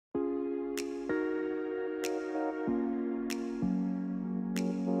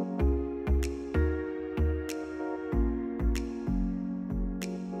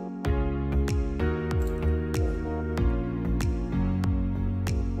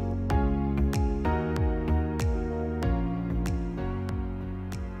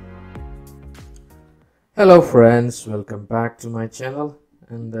Hello friends, welcome back to my channel,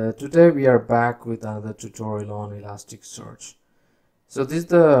 and today we are back with another tutorial on Elasticsearch. So this is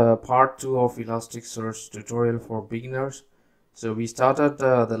the part 2 of Elasticsearch tutorial for beginners. So we started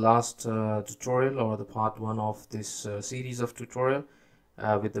the last tutorial, or the part 1 of this series of tutorial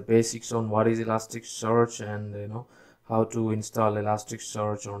with the basics on what is Elasticsearch and how to install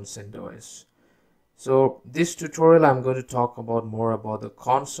Elasticsearch on CentOS. So this tutorial I'm going to talk about more about the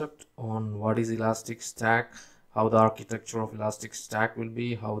concept on what is Elastic Stack, how the architecture of Elastic Stack will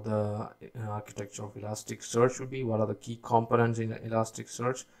be, how the architecture of Elasticsearch will be, what are the key components in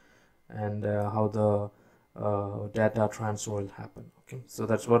Elasticsearch, and how the data transfer will happen. Okay, so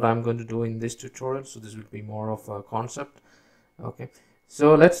that's what I'm going to do in this tutorial. So this will be more of a concept. Okay,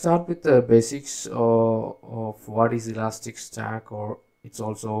 so let's start with the basics of what is Elastic Stack, or it's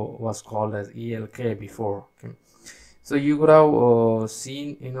also was called as ELK before. Okay, so you could have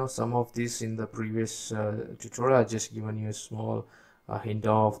seen some of this in the previous tutorial. I just given you a small hint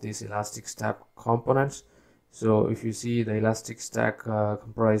of these Elastic Stack components. So if you see, the Elastic Stack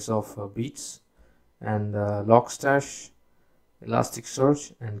comprise of beats and logstash,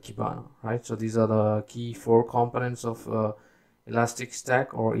 Elasticsearch, and kibana, right? So these are the key 4 components of Elastic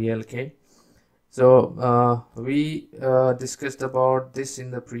Stack or ELK. So we discussed about this in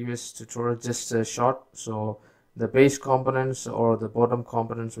the previous tutorial, just a short. So the base components or the bottom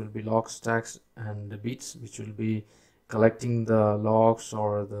components will be logstacks and the beats, which will be collecting the logs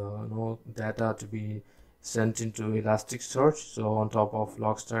or the data to be sent into Elasticsearch. So on top of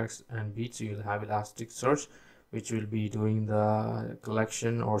logstacks and beats, you will have Elasticsearch, which will be doing the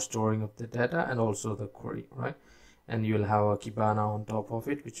collection or storing of the data and also the query, right? And you will have a kibana on top of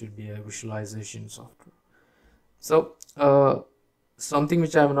it, which will be a visualization software. So something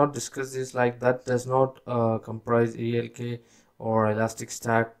which I have not discussed is like that does not comprise ELK or Elastic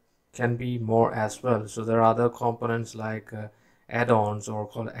Stack, can be more as well. So there are other components like add-ons or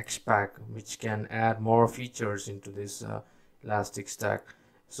called XPack, which can add more features into this Elastic Stack.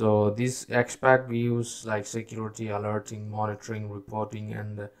 So this XPack we use like security, alerting, monitoring, reporting,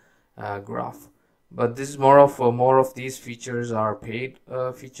 and graph. But this is more of these features are paid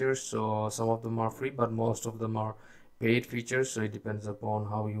features. So some of them are free, but most of them are paid features. So it depends upon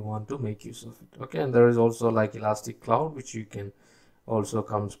how you want to make use of it. Okay, and there is also like Elastic Cloud, which you can also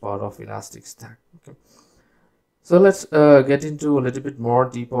comes part of Elastic Stack. Okay, so let's get into a little bit more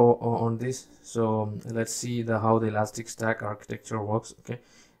deeper on this. So let's see how the Elastic Stack architecture works. Okay,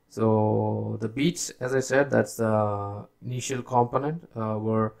 so the beats, as I said, that's the initial component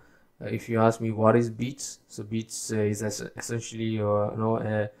where if you ask me what is beats, so beats is essentially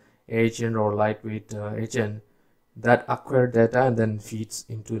a agent or lightweight agent that acquire data and then feeds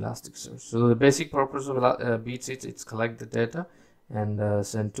into Elasticsearch. So the basic purpose of beats is it's collect the data and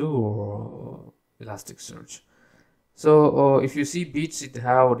send to Elasticsearch. So if you see beats, it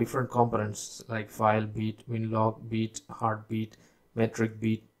have different components like file beat, winlog beat, heartbeat, metric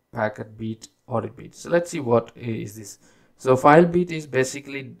beat, packet beat, audit beat. So let's see what is this. So filebeat is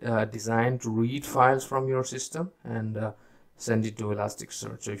basically designed to read files from your system and send it to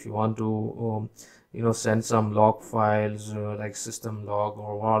Elasticsearch. So if you want to send some log files like system log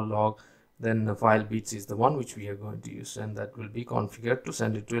or war log, then filebeats is the one which we are going to use, and that will be configured to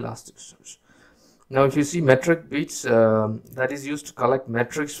send it to Elasticsearch. Now if you see metric beats, that is used to collect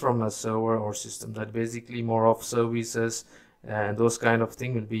metrics from a server or system. That basically more of services and those kind of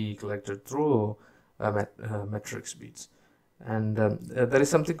thing will be collected through metrics beats. And there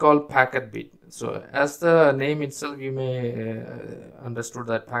is something called packet beat. So as the name itself, you may understood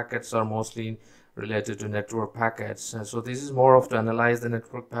that packets are mostly related to network packets. So this is more of to analyze the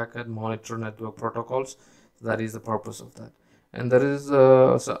network packet, monitor network protocols. So that is the purpose of that. And there is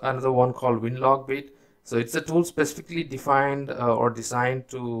another one called winlog beat. So it's a tool specifically defined or designed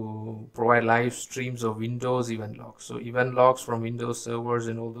to provide live streams of Windows event logs. So event logs from Windows servers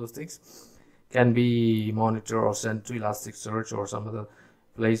and all those things can be monitored or sent to Elasticsearch or some other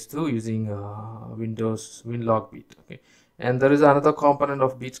place too using Windows winlog beat. Okay, and there is another component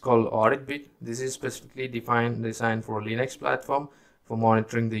of beats called audit beat. This is specifically designed for Linux platform for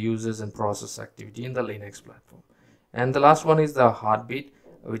monitoring the users and process activity in the Linux platform. And the last one is the heartbeat,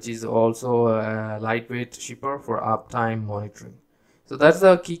 which is also a lightweight shipper for uptime monitoring. So that's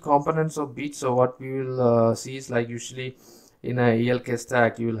the key components of beats. So what we will see is like usually in a ELK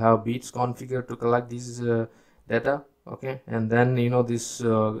stack, you will have beats configured to collect this data. Okay, and then this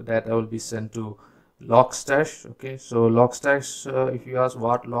data will be sent to logstash. Okay, so logstash, if you ask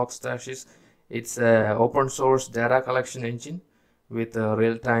what logstash is, it's a open source data collection engine with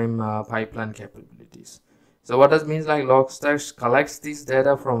real-time pipeline capabilities. So what does means like logstash collects this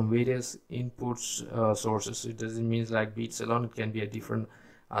data from various inputs sources. It doesn't mean like beats alone, it can be a different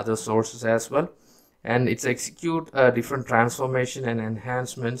other sources as well, and it's execute different transformation and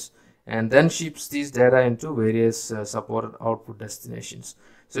enhancements, and then ships these data into various supported output destinations.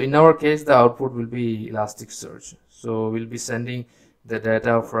 So in our case, the output will be Elasticsearch. So we'll be sending the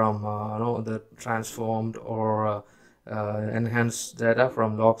data from the transformed or enhanced data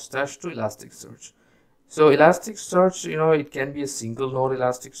from logstash to Elasticsearch. So Elasticsearch, it can be a single node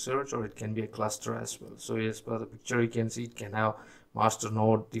Elasticsearch, or it can be a cluster as well. So as per the picture you can see, it can have master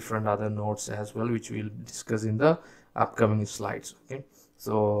node, different other nodes as well, which we'll discuss in the upcoming slides. Okay,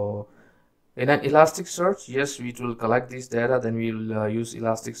 so in an Elasticsearch, yes, we will collect this data, then we'll use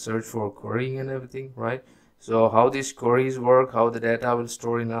Elasticsearch for querying and everything, right? So how these queries work, how the data will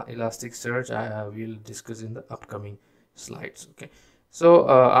store in Elasticsearch, we'll discuss in the upcoming slides. Okay, so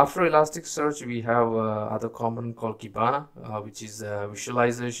after Elasticsearch, we have other component called Kibana, which is a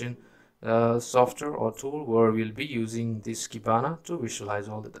visualization software or tool where we'll be using this Kibana to visualize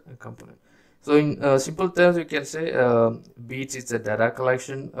all the component. So in simple terms, you can say beats is the data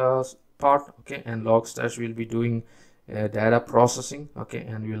collection part, okay, and logstash will be doing data processing, okay,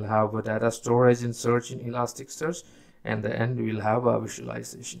 and we'll have a data storage and search in Elasticsearch, and the end we'll have a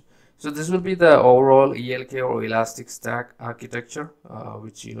visualization. So this will be the overall ELK or Elastic Stack architecture,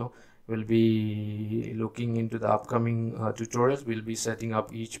 which we'll be looking into the upcoming tutorials. We'll be setting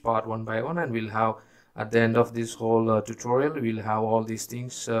up each part one by one, and we'll have at the end of this whole tutorial, we'll have all these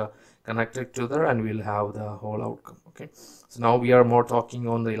things connected together, and we'll have the whole outcome. Okay, so now we are more talking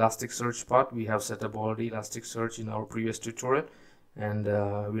on the Elasticsearch part. We have set up already Elasticsearch in our previous tutorial, and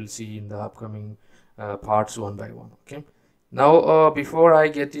we'll see in the upcoming parts one by one. Okay, now before I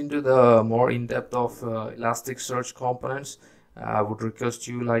get into the more in-depth of Elasticsearch components, I would request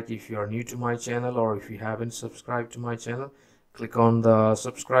you, like, if you are new to my channel or if you haven't subscribed to my channel, click on the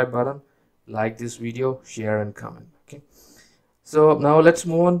subscribe button, like this video, share and comment. Okay, so now let's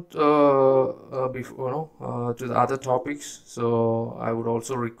move on to the other topics. So I would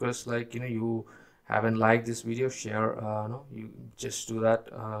also request, like, you haven't liked this video, share, you just do that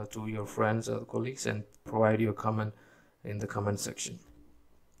to your friends or colleagues, and provide your comment in the comment section.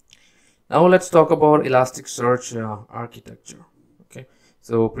 Now let's talk about Elasticsearch architecture. Okay,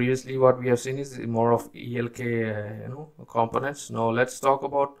 so previously what we have seen is more of ELK components. Now let's talk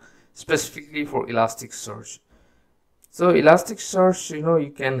about specifically for Elasticsearch. So Elasticsearch,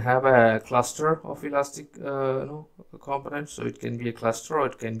 you can have a cluster of Elastic components. So it can be a cluster or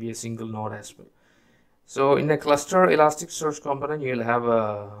it can be a single node as well. So in a cluster Elasticsearch component, you'll have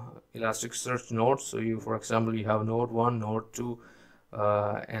a Elasticsearch nodes. So for example, you have node 1, node 2,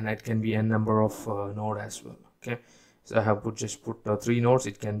 and it can be n number of node as well. Okay, so I have just put 3 nodes.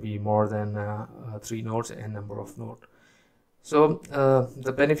 It can be more than 3 nodes, n number of node. So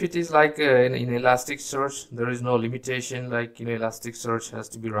the benefit is, like, in Elasticsearch, there is no limitation, like, Elasticsearch has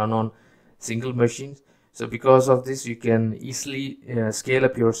to be run on single machines. So because of this, you can easily scale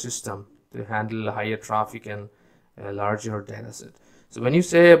up your system to handle higher traffic and a larger data set. So when you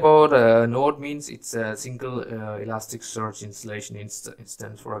say about a node, means it's a single Elasticsearch installation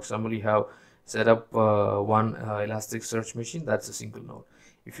instance. For example, you have set up one Elasticsearch machine, that's a single node.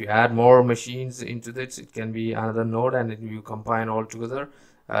 If you add more machines into this, it can be another node, and if you combine all together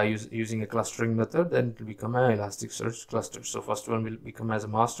using a clustering method, then it will become an Elasticsearch cluster. So first one will become as a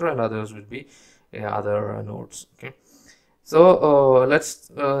master, and others will be other nodes. Okay, so let's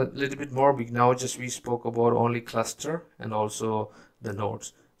little bit more big now. Just we spoke about only cluster and also the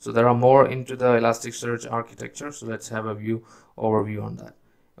nodes. So there are more into the Elasticsearch architecture. So let's have a overview on that.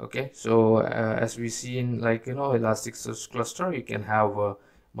 Okay, so as we see in, like, Elasticsearch cluster, you can have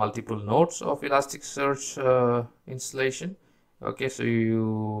multiple nodes of Elasticsearch installation. Okay, so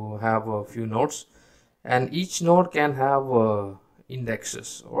you have a few nodes, and each node can have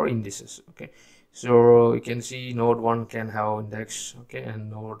indexes or indices. Okay, so you can see node 1 can have index, okay,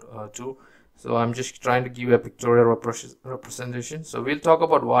 and node 2. So I'm just trying to give a pictorial representation. So we'll talk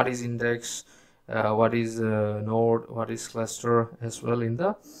about what is index, what is node, what is cluster as well in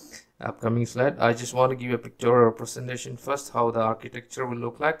the upcoming slide. I just want to give a pictorial representation first, how the architecture will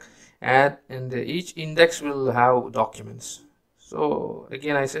look like, and each index will have documents. So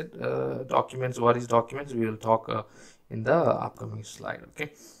again, I said documents. What is documents? We will talk in the upcoming slide.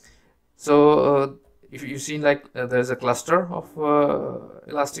 Okay, so if you see, like, there's a cluster of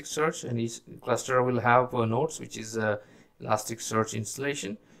Elasticsearch, and each cluster will have nodes, which is Elasticsearch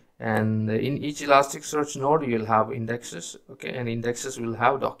installation. And in each Elasticsearch node, you'll have indexes, okay, and indexes will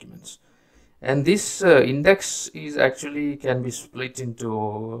have documents. And this index is actually can be split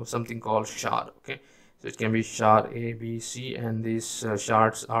into something called shard. Okay, So it can be shard A, B, C, and these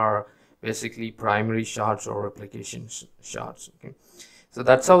shards are basically primary shards or replication shards. Okay, so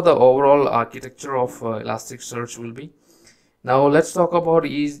that's how the overall architecture of Elasticsearch will be. Now let's talk about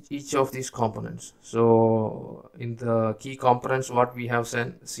each of these components. So in the key components, what we have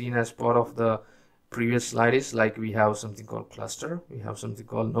seen as part of the previous slide is like we have something called cluster, we have something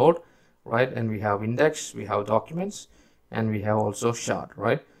called node, right, and we have index, we have documents, and we have also shard,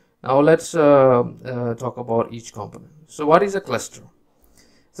 right. Now let's talk about each component. So what is a cluster?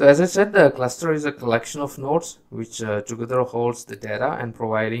 So as I said, the cluster is a collection of nodes which together holds the data and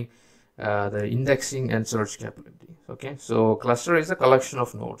providing the indexing and search capability. Okay, so cluster is a collection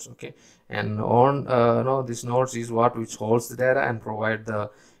of nodes. Okay, and on this nodes is what which holds the data and provide the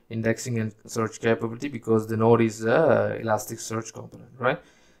indexing and search capability, because the node is a Elasticsearch component, right?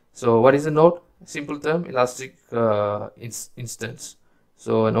 So what is a node? Simple term, elastic instance.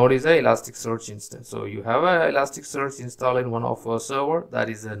 So a node is a Elasticsearch instance. So you have a Elasticsearch installed in one of our server, that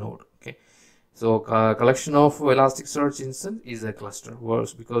is a node. Okay, so collection of Elasticsearch instance is a cluster,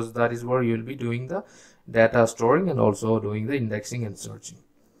 because that is where you will be doing the data storing and also doing the indexing and searching.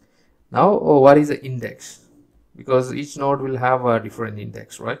 Now what is the index? Because each node will have a different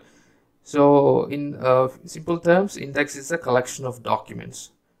index, right? So in simple terms, index is a collection of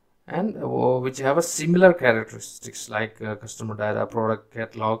documents and which have a similar characteristics like customer data, product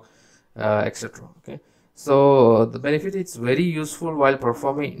catalog, etc. Okay, so the benefit, it's very useful while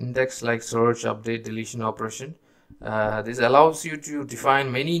performing index like search, update, deletion operation. This allows you to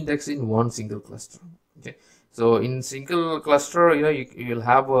define many index in one single cluster. Okay, so in single cluster, you will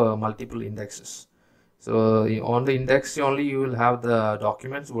have multiple indexes. So on the index only you will have the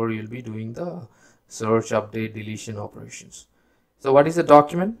documents where you'll be doing the search, update, deletion operations. So what is a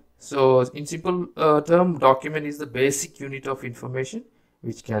document? So in simple term, document is the basic unit of information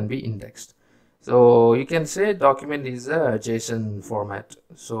which can be indexed. So you can say document is a JSON format.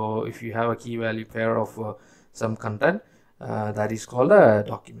 So if you have a key value pair of some content, that is called a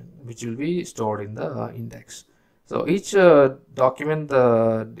document, which will be stored in the index. So each document,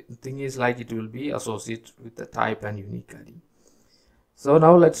 the thing is like it will be associated with the type and unique ID. So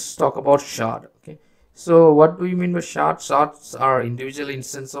now let's talk about shard. Okay, so what do you mean by shards? Shards are individual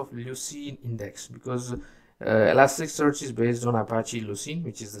instance of Lucene index, because Elasticsearch is based on Apache Lucene,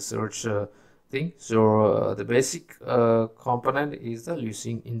 which is the search thing. So the basic component is the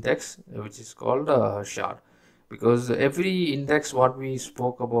Lucene index, which is called shard, because every index what we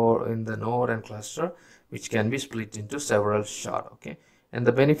spoke about in the node and cluster, which can be split into several shards. Okay, and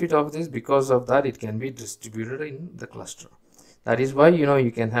the benefit of this, because of that, it can be distributed in the cluster. That is why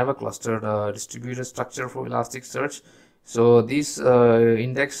you can have a clustered distributed structure for Elasticsearch. So this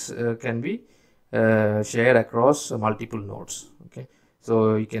index can be shared across multiple nodes. Okay,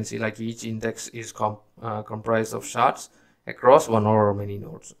 so you can see like each index is comprised of shards across one or many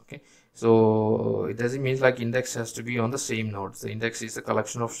nodes. Okay, so it doesn't mean like index has to be on the same nodes. The index is a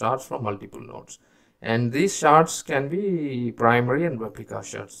collection of shards from multiple nodes, and these shards can be primary and replica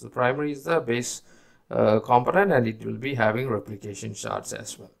shards. The primary is the base component, and it will be having replication shards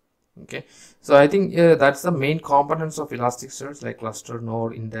as well. Okay, so I think that's the main components of Elasticsearch, like cluster,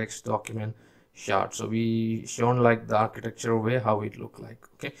 node, index, document, shard. So we shown like the architecture way how it look like.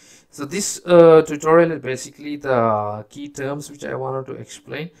 Okay, so this tutorial is basically the key terms which I wanted to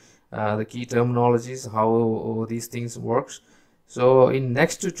explain, the key terminologies, how these things works. So in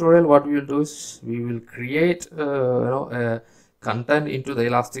next tutorial, what we will do is we will create content into the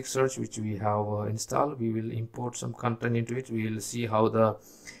Elasticsearch which we have installed. We will import some content into it. We will see how the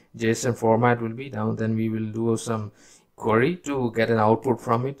JSON format will be. Now then we will do some query to get an output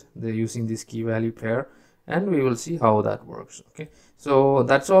from it. They're using this key value pair, and we will see how that works. Okay, so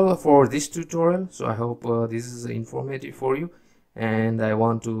that's all for this tutorial. So I hope this is informative for you, and I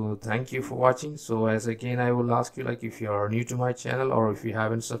want to thank you for watching. So as again, I will ask you, like, if you are new to my channel or if you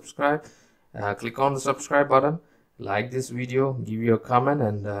haven't subscribed, click on the subscribe button, like this video, give you a comment,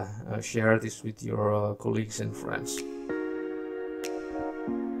 and share this with your colleagues and friends.